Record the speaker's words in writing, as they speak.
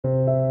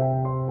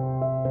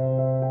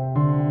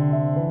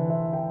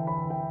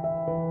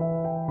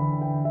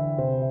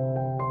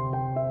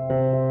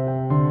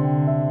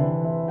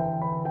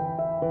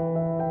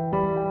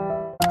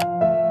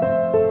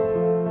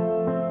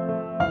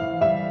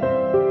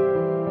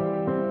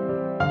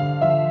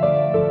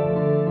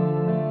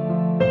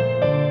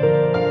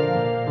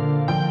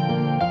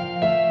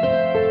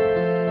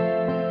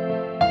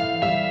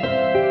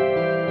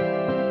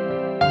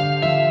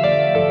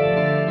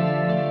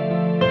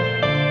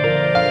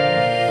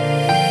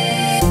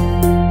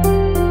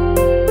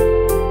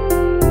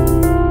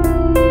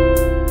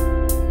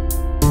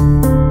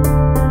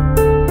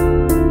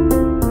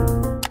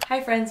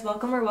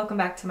welcome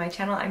back to my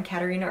channel. I'm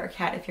Katerina, or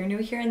Kat if you're new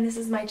here, and this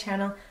is my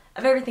channel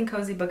of everything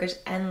cozy, bookish,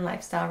 and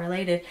lifestyle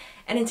related.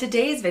 And in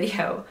today's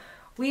video,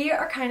 we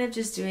are kind of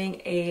just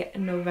doing a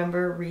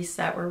November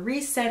reset. We're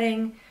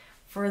resetting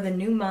for the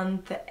new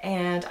month,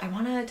 and I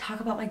want to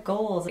talk about my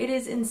goals. It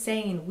is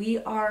insane. We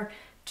are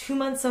 2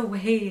 months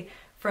away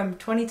from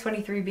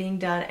 2023 being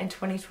done and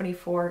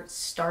 2024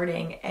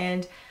 starting,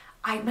 and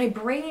my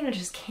brain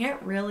just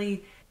can't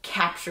really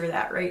capture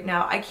that right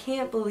now. I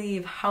can't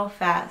believe how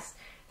fast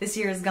this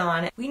year is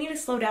gone. We need to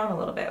slow down a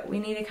little bit. We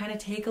need to kind of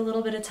take a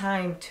little bit of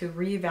time to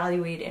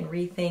reevaluate and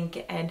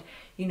rethink and,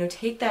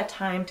 take that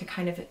time to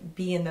kind of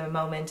be in the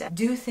moment,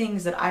 do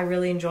things that I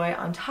really enjoy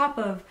on top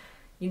of,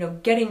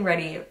 getting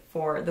ready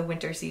for the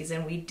winter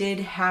season. We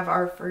did have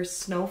our first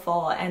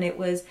snowfall and it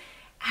was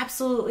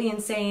absolutely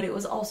insane. It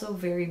was also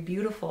very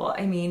beautiful.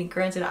 I mean,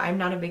 granted, I'm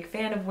not a big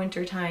fan of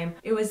winter time.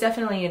 It was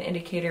definitely an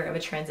indicator of a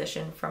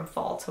transition from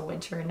fall to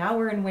winter. And now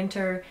we're in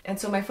winter. And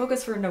so my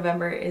focus for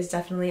November is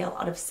definitely a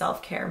lot of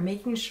self-care,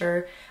 making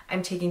sure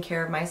I'm taking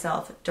care of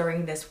myself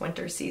during this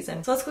winter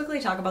season. So let's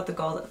quickly talk about the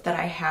goal that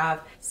I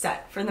have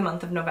set for the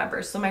month of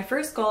November. So my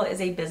first goal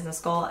is a business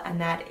goal, and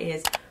that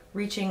is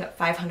reaching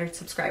 500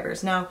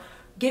 subscribers. Now,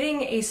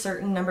 getting a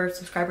certain number of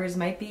subscribers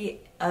might be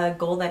a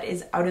goal that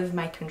is out of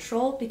my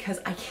control because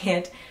I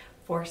can't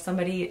force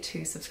somebody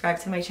to subscribe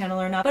to my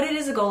channel or not, but it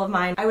is a goal of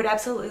mine. I would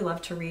absolutely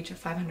love to reach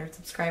 500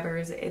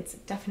 subscribers. It's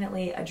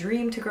definitely a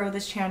dream to grow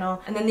this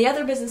channel. And then the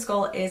other business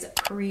goal is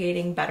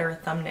creating better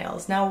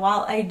thumbnails. Now,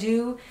 while I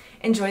do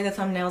enjoy the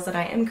thumbnails that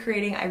I am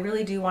creating, I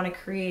really do want to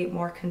create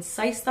more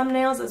concise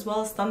thumbnails, as well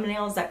as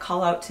thumbnails that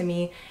call out to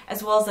me,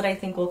 as well as that I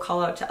think will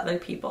call out to other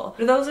people.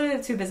 So those are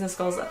the two business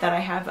goals that I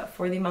have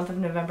for the month of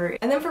November.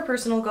 And then for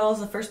personal goals,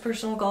 the first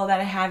personal goal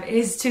that I have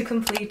is to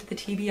complete the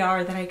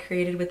TBR that I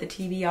created with the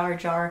TBR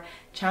jar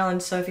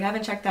challenge. So if you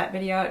haven't checked that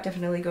video out,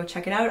 definitely go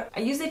check it out. I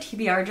use the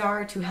TBR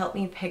jar to help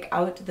me pick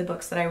out the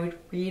books that I would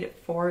read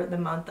for the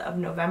month of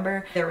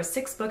November. There were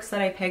 6 books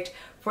that I picked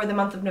for the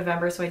month of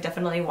November, so I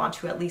definitely want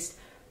to at least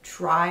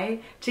try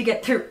to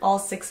get through all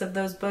 6 of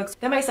those books.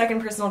 Then my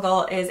second personal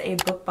goal is a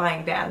book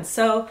buying ban.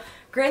 So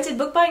granted,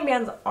 book buying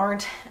bans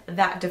aren't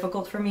that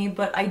difficult for me,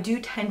 but I do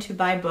tend to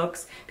buy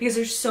books because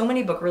there's so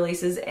many book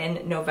releases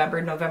in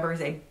November. November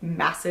is a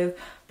massive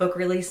book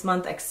release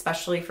month,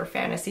 especially for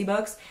fantasy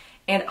books,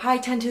 and I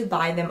tend to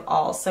buy them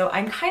all. So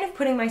I'm kind of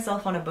putting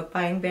myself on a book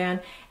buying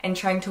ban and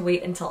trying to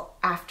wait until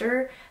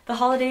after the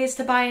holidays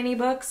to buy any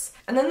books.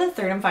 And then the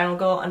third and final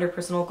goal under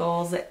personal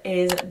goals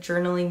is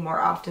journaling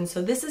more often.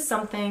 So this is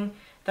something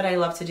that I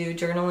love to do.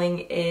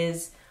 Journaling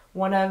is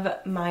one of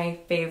my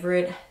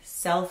favorite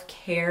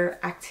self-care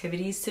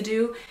activities to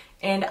do.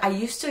 And I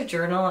used to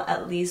journal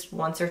at least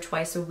once or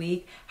twice a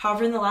week.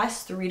 However, in the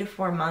last 3 to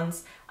 4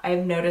 months,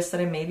 I've noticed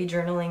that I may be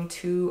journaling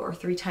 2 or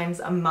 3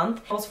 times a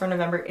month. Goals for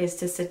November is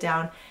to sit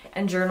down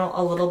and journal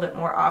a little bit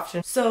more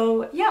often.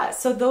 So yeah,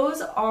 so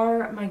those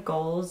are my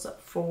goals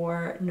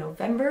for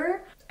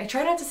November. I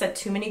try not to set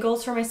too many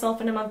goals for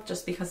myself in a month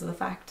just because of the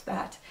fact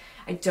that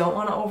I don't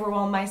want to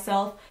overwhelm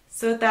myself.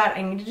 So with that,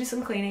 I need to do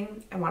some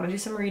cleaning. I want to do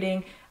some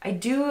reading. I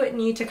do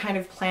need to kind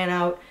of plan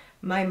out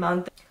my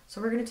month.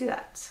 So we're going to do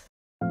that.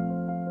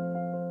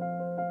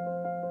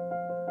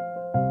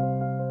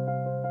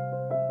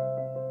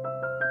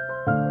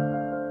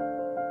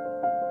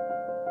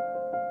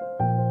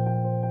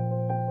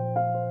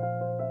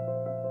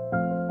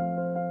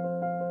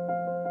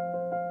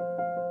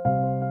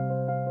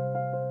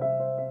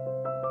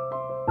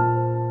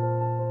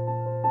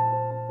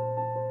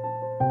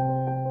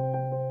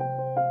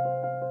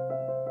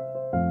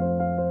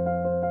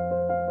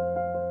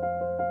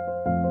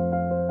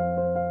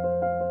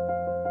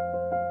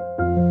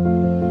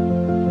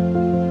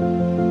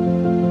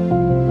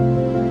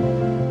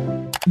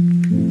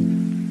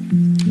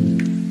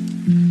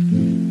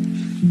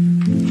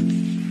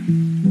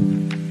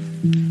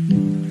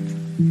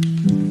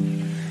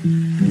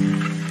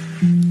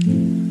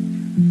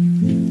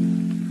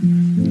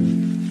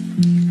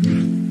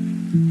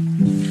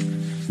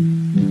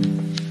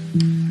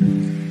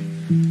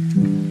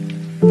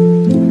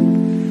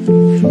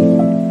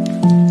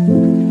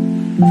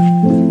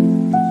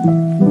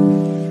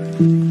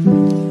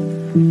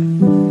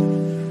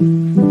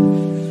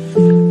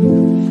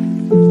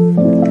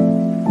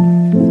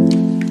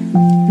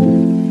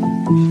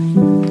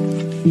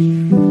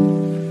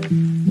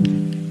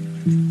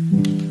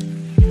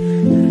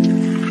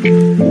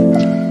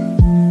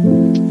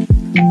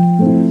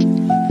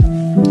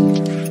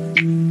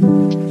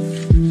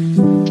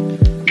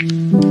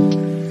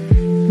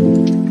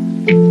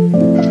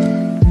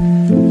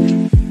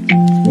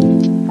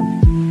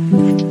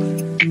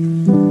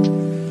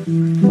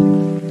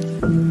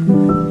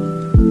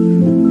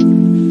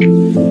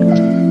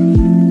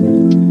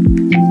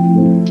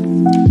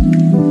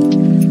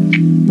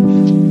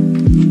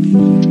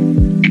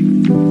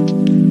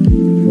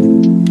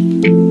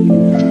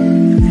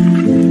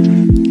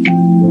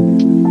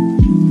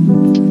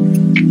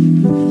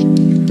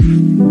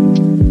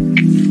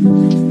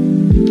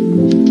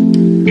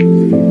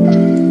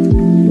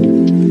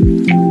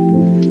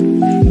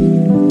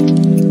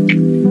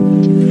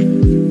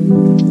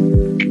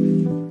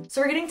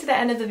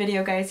 end of the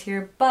video, guys,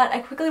 here, but I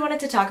quickly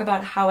wanted to talk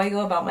about how I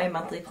go about my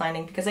monthly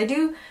planning, because I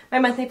do my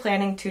monthly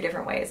planning two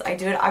different ways. I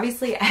do it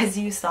obviously, as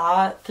you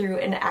saw, through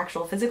an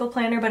actual physical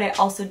planner, but I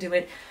also do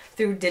it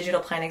through digital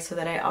planning so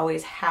that I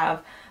always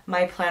have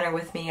my planner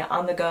with me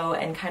on the go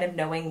and kind of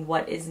knowing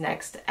what is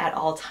next at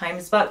all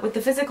times. But with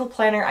the physical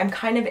planner, I'm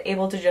kind of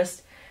able to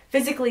just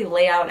physically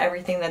lay out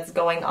everything that's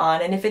going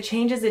on, and if it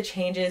changes, it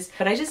changes,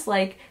 but I just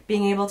like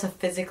being able to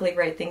physically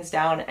write things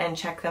down and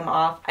check them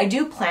off. I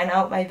do plan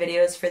out my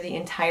videos for the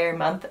entire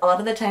month. A lot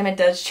of the time it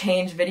does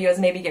change. Videos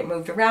maybe get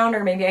moved around,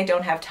 or maybe I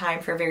don't have time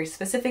for a very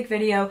specific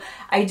video.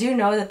 I do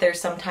know that there's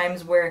some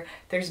times where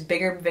there's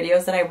bigger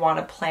videos that I want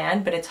to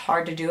plan, but it's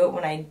hard to do it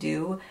when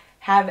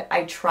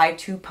I try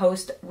to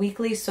post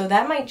weekly, so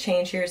that might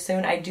change here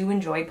soon. I do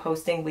enjoy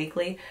posting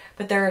weekly,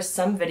 but there are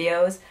some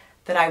videos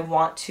that I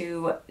want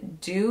to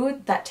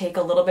do that take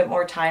a little bit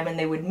more time, and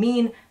they would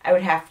mean I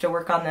would have to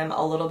work on them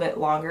a little bit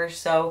longer.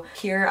 So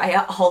here I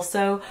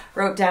also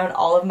wrote down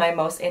all of my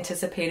most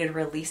anticipated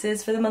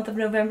releases for the month of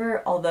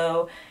November,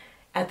 although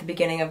at the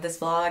beginning of this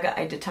vlog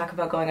I did talk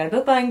about going on a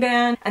book buying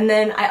ban. And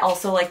then I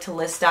also like to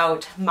list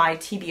out my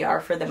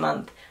TBR for the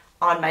month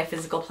on my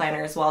physical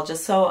planner as well,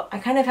 just so I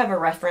kind of have a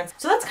reference.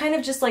 So that's kind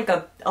of just like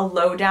a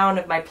lowdown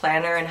of my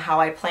planner and how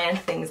I plan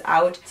things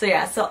out. So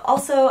yeah, so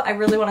also I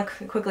really want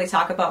to quickly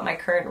talk about my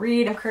current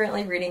read. I'm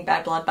currently reading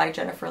Bad Blood by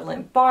Jennifer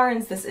Lynn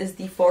Barnes. This is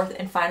the fourth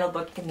and final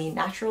book in the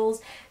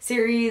Naturals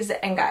series,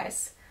 and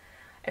guys,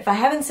 if I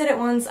haven't said it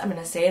once, I'm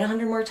gonna say it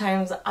 100 more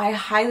times. I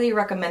highly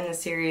recommend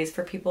this series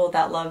for people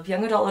that love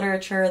young adult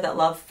literature, that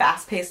love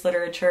fast-paced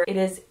literature. It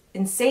is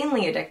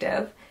insanely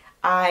addictive.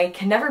 I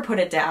can never put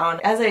it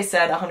down. As I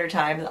said 100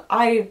 times,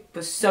 I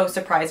was so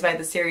surprised by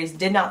the series,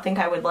 did not think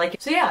I would like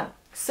it. So yeah,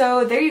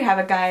 so there you have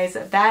it, guys.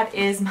 That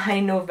is my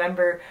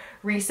November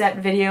reset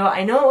video.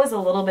 I know it was a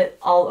little bit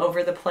all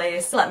over the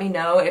place. Let me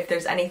know if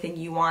there's anything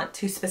you want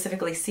to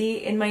specifically see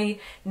in my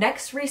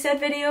next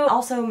reset video.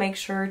 Also, make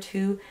sure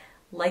to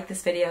like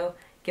this video,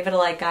 give it a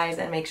like, guys,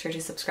 and make sure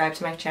to subscribe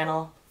to my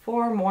channel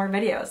for more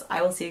videos.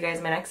 I will see you guys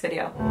in my next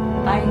video.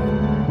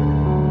 Bye!